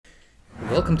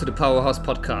Welcome to the Powerhouse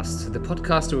Podcast, the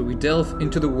podcast where we delve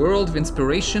into the world of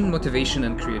inspiration, motivation,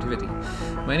 and creativity.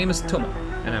 My name is Toma,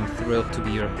 and I'm thrilled to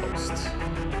be your host.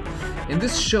 In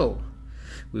this show,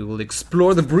 we will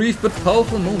explore the brief but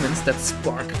powerful moments that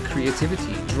spark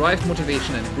creativity, drive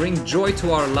motivation, and bring joy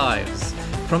to our lives.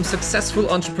 From successful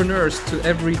entrepreneurs to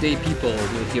everyday people,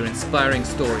 we'll hear inspiring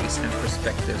stories and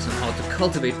perspectives on how to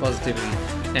cultivate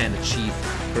positivity and achieve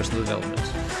personal development.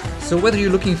 So whether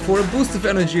you're looking for a boost of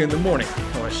energy in the morning,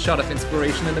 or a shot of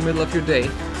inspiration in the middle of your day,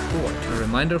 or a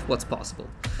reminder of what's possible,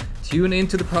 tune in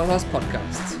to the Powerhouse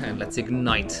Podcast and let's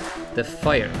ignite the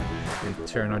fire and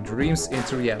turn our dreams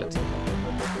into reality.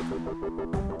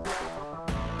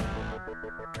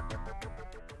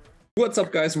 What's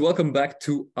up, guys? Welcome back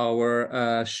to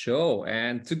our show.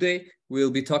 And today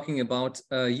we'll be talking about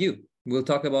you. We'll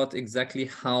talk about exactly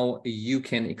how you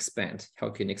can expand,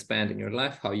 in your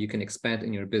life, how you can expand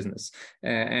in your business.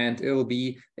 And it will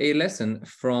be a lesson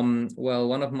from,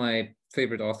 one of my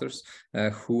favorite authors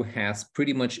who has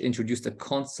pretty much introduced a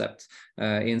concept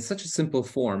in such a simple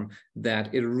form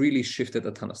that it really shifted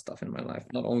a ton of stuff in my life.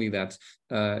 Not only that,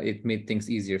 it made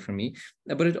things easier for me,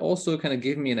 but it also kind of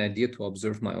gave me an idea to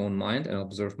observe my own mind and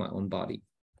observe my own body.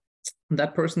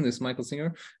 That person is Michael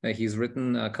Singer. He's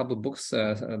written a couple of books,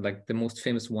 like the most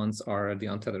famous ones are The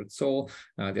Untethered Soul.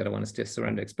 The other one is The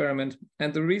Surrender Experiment.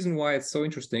 And the reason why it's so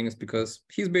interesting is because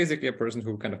he's basically a person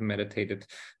who kind of meditated,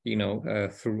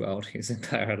 throughout his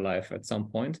entire life at some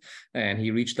point. And he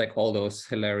reached like all those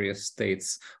hilarious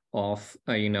states of,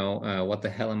 what the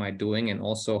hell am I doing? And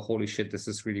also, holy shit, this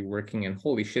is really working. And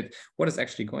holy shit, what is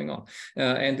actually going on?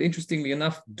 And interestingly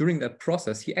enough, during that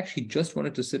process, he actually just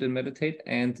wanted to sit and meditate.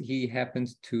 And he happened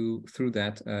to, through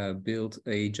that, build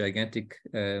a gigantic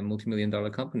multi-million-dollar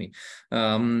company.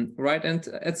 Right. And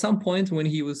at some point when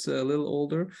he was a little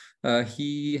older,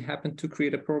 he happened to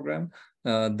create a program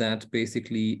that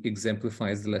basically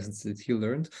exemplifies the lessons that he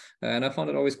learned. And I found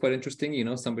it always quite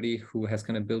interesting, somebody who has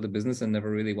kind of built a business and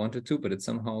never really wanted to, but it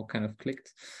somehow kind of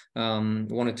clicked.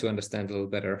 Wanted to understand a little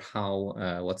better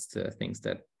how, what's the things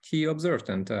that he observed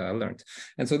and learned.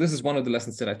 And so this is one of the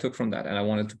lessons that I took from that. And I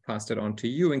wanted to pass that on to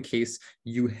you in case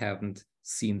you haven't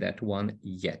seen that one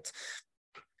yet.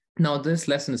 Now, this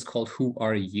lesson is called Who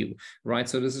Are You, right?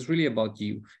 So this is really about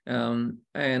you.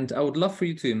 And I would love for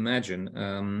you to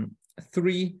imagine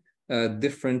three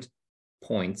different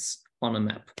points on a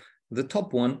map. The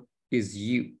top one is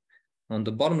you. On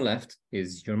the bottom left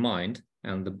is your mind,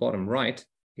 and the bottom right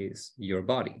is your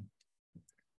body.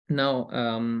 Now,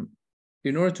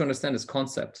 in order to understand this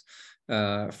concept,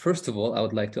 first of all, I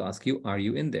would like to ask you, are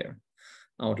you in there?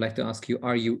 I would like to ask you,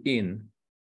 are you in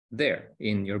there,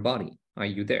 in your body? Are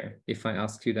you there? If I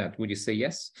asked you that, would you say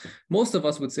yes? Most of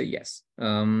us would say yes.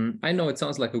 I know it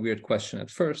sounds like a weird question at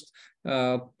first,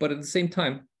 but at the same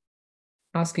time,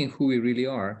 asking who we really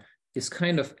are is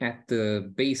kind of at the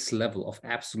base level of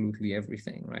absolutely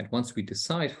everything, right? Once we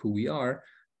decide who we are,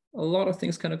 a lot of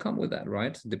things kind of come with that,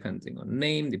 right? Depending on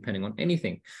name, depending on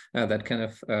anything that kind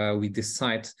of we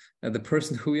decide the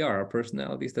person who we are, our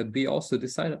personalities that we also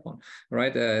decide upon,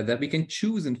 right? That we can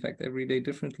choose, in fact, every day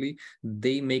differently.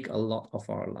 They make a lot of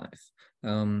our life.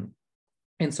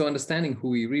 And so understanding who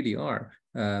we really are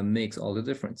makes all the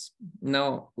difference.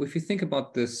 Now, if you think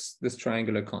about this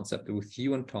triangular concept with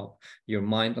you on top, your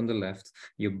mind on the left,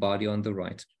 your body on the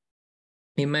right,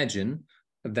 imagine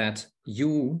that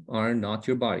you are not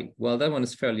your body. Well, that one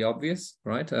is fairly obvious,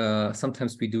 right?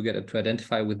 Sometimes we do get to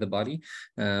identify with the body,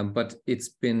 but it's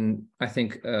been, I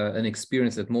think, an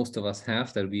experience that most of us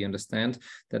have, that we understand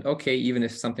that, okay, even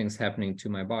if something's happening to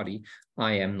my body,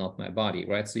 I am not my body,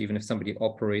 right? So even if somebody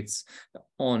operates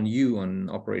on you on an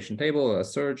operation table, a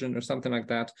surgeon or something like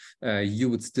that, you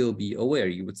would still be aware.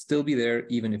 You would still be there,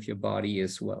 even if your body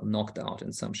is, knocked out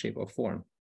in some shape or form.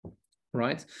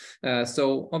 Right?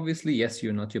 So obviously, yes,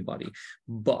 you're not your body,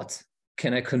 but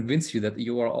can I convince you that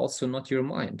you are also not your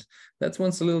mind? That's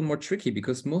one's a little more tricky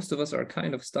because most of us are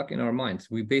kind of stuck in our mind.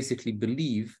 We basically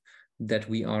believe that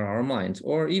we are our mind,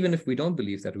 or even if we don't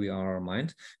believe that we are our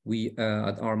mind,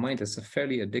 our mind is a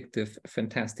fairly addictive,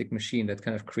 fantastic machine that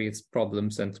kind of creates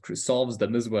problems and solves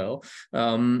them as well.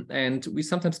 And we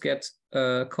sometimes get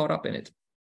caught up in it.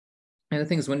 And the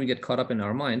thing is, when we get caught up in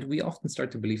our mind, we often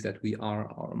start to believe that we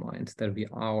are our mind, that we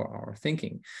are our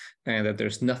thinking, and that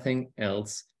there's nothing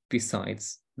else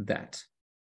besides that.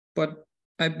 But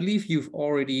I believe you've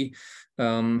already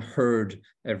heard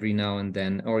every now and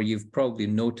then, or you've probably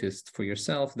noticed for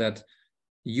yourself that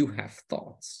you have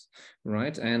thoughts,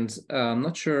 right? And I'm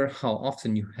not sure how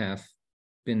often you have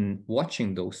been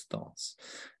watching those thoughts.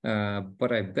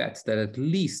 But I bet that at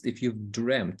least if you've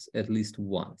dreamt at least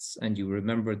once and you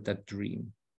remembered that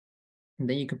dream, And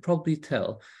then you can probably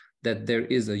tell that there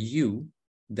is a you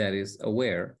that is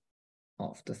aware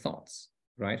of the thoughts,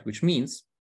 right? Which means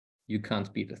you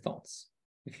can't be the thoughts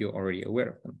if you're already aware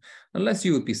of them, unless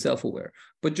you would be self-aware.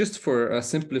 But just for to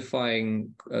simplify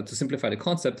the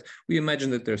concept, we imagine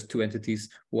that there's two entities,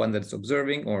 one that's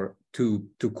observing, or two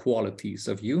qualities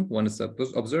of you. One is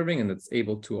observing and that's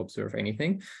able to observe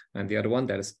anything, and the other one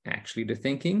that is actually the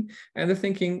thinking. And the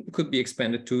thinking could be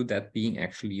expanded to that being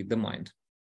actually the mind,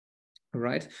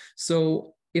 right?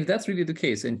 So if that's really the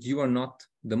case, and you are not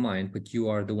the mind, but you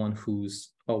are the one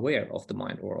who's aware of the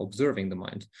mind or observing the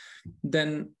mind,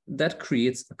 then that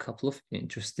creates a couple of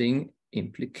interesting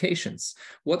implications.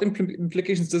 What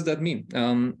implications does that mean?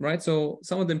 Right, so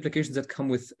some of the implications that come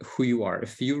with who you are,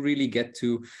 if you really get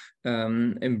to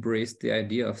embrace the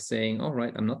idea of saying, all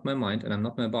right, I'm not my mind and I'm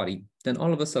not my body, then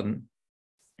all of a sudden,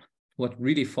 what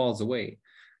really falls away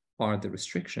are the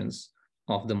restrictions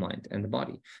of the mind and the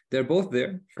body. They're both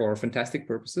there for fantastic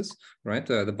purposes, right?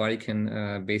 The body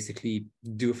can basically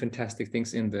do fantastic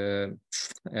things in the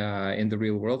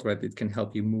real world, right? It can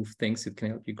help you move things, it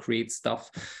can help you create stuff,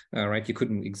 right? You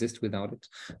couldn't exist without it.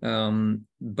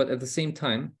 But at the same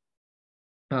time,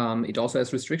 it also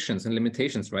has restrictions and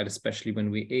limitations, right? Especially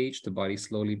when we age, the body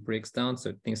slowly breaks down,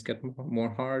 so things get more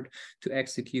hard to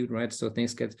execute, right? So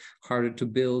things get harder to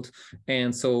build.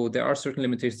 And so there are certain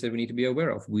limitations that we need to be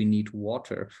aware of. We need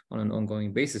water on an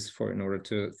ongoing basis for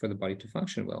the body to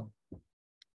function well.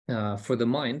 For the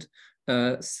mind,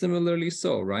 similarly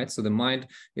so, right? So the mind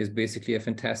is basically a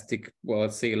fantastic, well,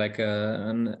 let's say like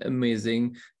an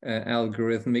amazing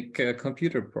algorithmic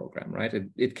computer program, right?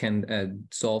 It can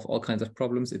solve all kinds of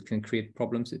problems. It can create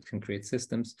problems. It can create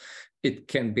systems. It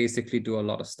can basically do a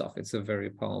lot of stuff. It's a very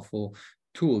powerful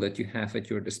tool that you have at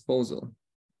your disposal.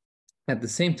 At the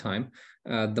same time,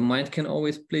 the mind can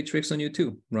always play tricks on you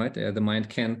too, right? The mind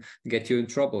can get you in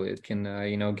trouble. It can,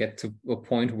 get to a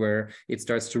point where it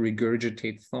starts to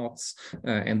regurgitate thoughts,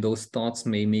 and those thoughts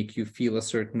may make you feel a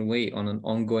certain way on an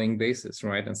ongoing basis,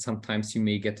 right? And sometimes you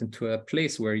may get into a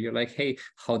place where you're like, hey,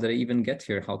 how did I even get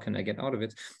here? How can I get out of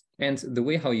it? And the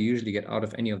way how you usually get out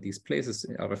of any of these places,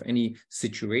 out of any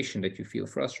situation that you feel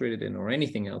frustrated in or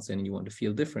anything else, and you want to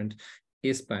feel different,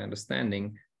 is by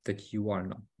understanding that you are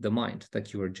not the mind,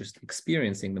 that you are just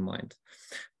experiencing the mind.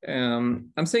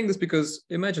 I'm saying this because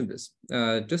imagine this,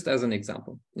 just as an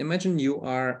example. Imagine you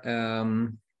are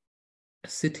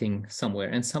sitting somewhere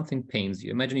and something pains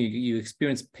you. Imagine you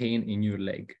experience pain in your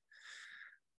leg.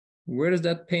 Where does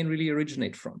that pain really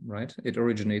originate from, right? It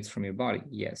originates from your body,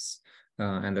 yes.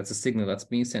 And that's a signal that's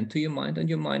being sent to your mind, and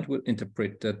your mind will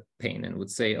interpret the pain and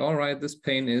would say, all right, this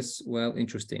pain is, well,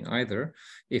 interesting. Either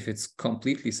if it's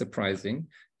completely surprising,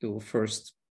 it will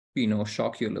first,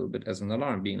 shock you a little bit as an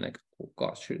alarm, being like, oh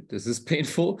gosh, this is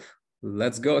painful.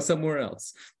 Let's go somewhere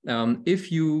else.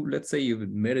 If you, let's say you've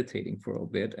been meditating for a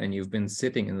bit and you've been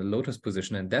sitting in the lotus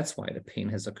position, and that's why the pain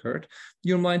has occurred,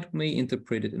 your mind may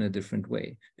interpret it in a different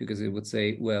way, because it would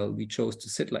say, well, we chose to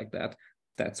sit like that.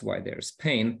 That's why there's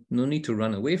pain. No need to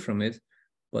run away from it,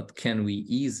 but can we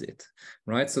ease it,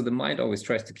 right? So the mind always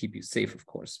tries to keep you safe, of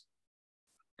course.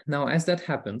 Now, as that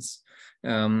happens,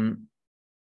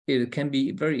 it can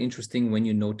be very interesting when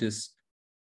you notice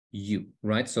you,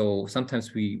 right? So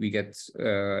sometimes we get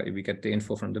the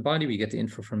info from the body, we get the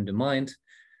info from the mind,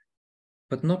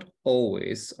 but not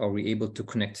always are we able to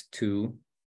connect to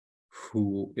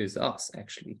who is us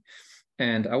actually.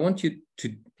 And I want you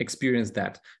to experience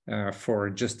that for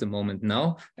just a moment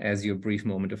now as your brief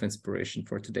moment of inspiration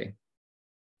for today.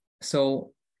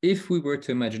 So if we were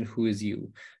to imagine who is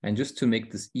you, and just to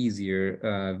make this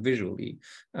easier visually,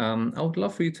 I would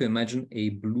love for you to imagine a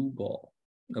blue ball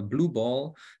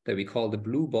that we call the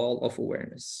blue ball of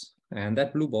awareness. And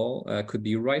that blue ball could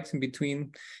be right in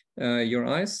between your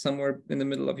eyes, somewhere in the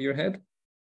middle of your head.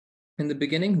 In the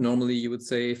beginning, normally you would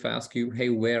say, if I ask you, hey,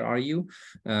 where are you?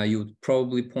 You would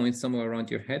probably point somewhere around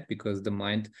your head, because the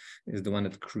mind is the one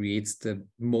that creates the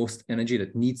most energy,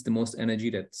 that needs the most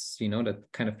energy, that's, that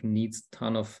kind of needs a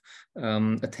ton of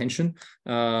attention.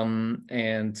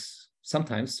 And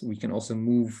sometimes we can also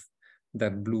move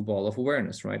that blue ball of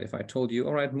awareness, right? If I told you,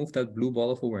 all right, move that blue ball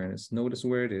of awareness, notice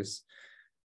where it is,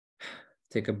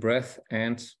 take a breath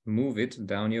and move it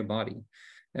down your body.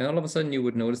 And all of a sudden you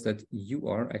would notice that you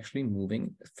are actually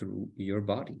moving through your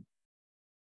body,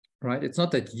 right? It's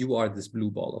not that you are this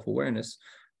blue ball of awareness,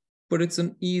 but it's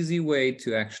an easy way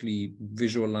to actually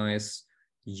visualize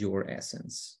your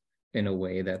essence in a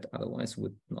way that otherwise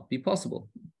would not be possible.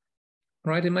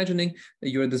 Right, imagining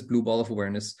that you're this blue ball of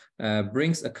awareness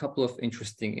brings a couple of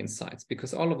interesting insights,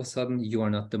 because all of a sudden you are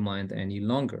not the mind any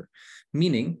longer,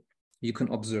 meaning you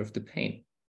can observe the pain.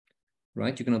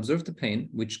 right? You can observe the pain,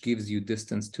 which gives you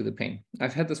distance to the pain.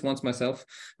 I've had this once myself.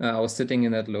 I was sitting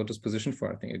in that lotus position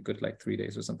for, I think, a good like 3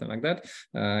 days or something like that,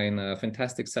 in a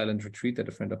fantastic silent retreat that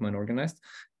a friend of mine organized.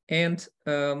 And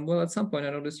well, at some point I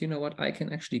noticed, you know what, I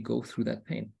can actually go through that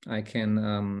pain. I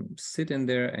can sit in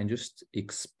there and just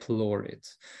explore it.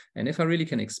 And if I really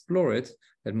can explore it,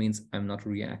 that means I'm not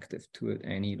reactive to it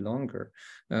any longer.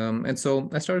 And so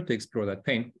I started to explore that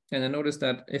pain. And I noticed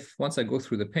that if once I go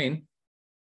through the pain,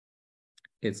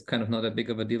 it's kind of not that big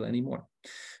of a deal anymore.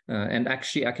 And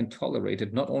actually, I can tolerate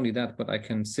it. Not only that, but I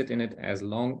can sit in it as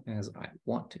long as I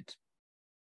want it,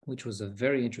 which was a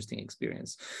very interesting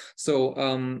experience. So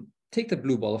take the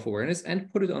blue ball of awareness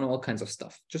and put it on all kinds of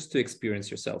stuff, just to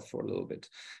experience yourself for a little bit.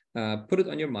 Put it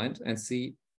on your mind and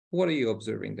see, what are you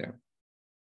observing there?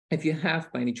 If you have,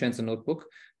 by any chance, a notebook,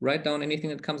 write down anything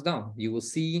that comes down. You will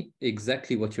see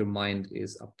exactly what your mind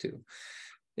is up to.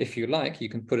 If you like, you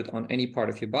can put it on any part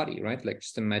of your body, right? Like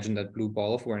just imagine that blue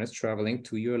ball of awareness traveling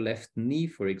to your left knee,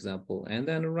 for example, and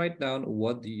then write down,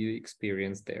 what do you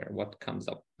experience there? What comes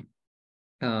up?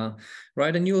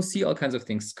 Right, and you will see all kinds of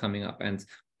things coming up, and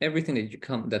everything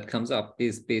that comes up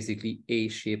is basically a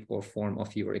shape or form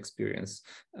of your experience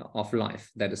of life.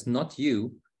 That is not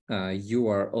you. You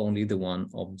are only the one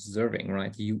observing,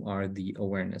 right? You are the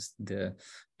awareness, the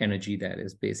energy that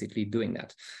is basically doing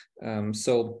that.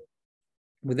 So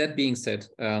with that being said,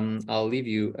 I'll leave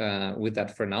you with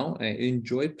that for now.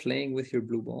 Enjoy playing with your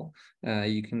blue ball.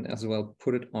 You can as well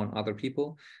put it on other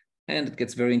people. And it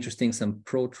gets very interesting, some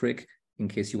pro trick in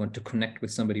case you want to connect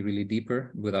with somebody really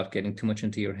deeper without getting too much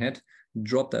into your head.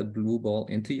 Drop that blue ball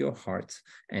into your heart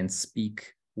and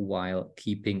speak while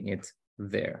keeping it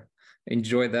there.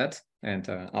 Enjoy that, and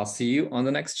I'll see you on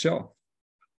the next show.